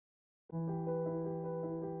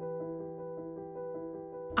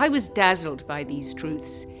I was dazzled by these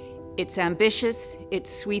truths. It's ambitious,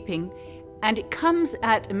 it's sweeping, and it comes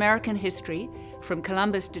at American history, from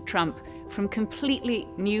Columbus to Trump, from completely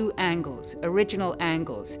new angles, original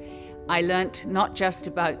angles. I learnt not just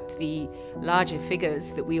about the larger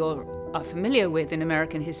figures that we all are familiar with in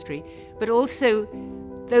American history, but also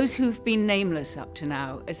those who've been nameless up to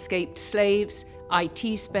now, escaped slaves,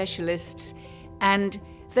 IT specialists, and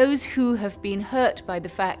those who have been hurt by the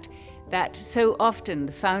fact that so often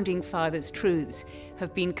the Founding Fathers' truths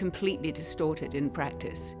have been completely distorted in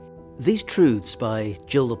practice. These Truths by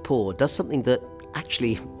Jill Lepore does something that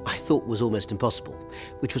actually I thought was almost impossible,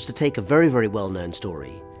 which was to take a very, very well-known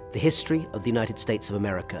story, the history of the United States of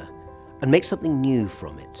America, and make something new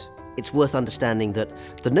from it. It's worth understanding that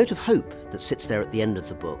the note of hope that sits there at the end of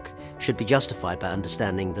the book should be justified by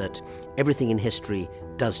understanding that everything in history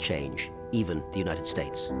does change, even the United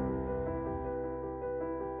States.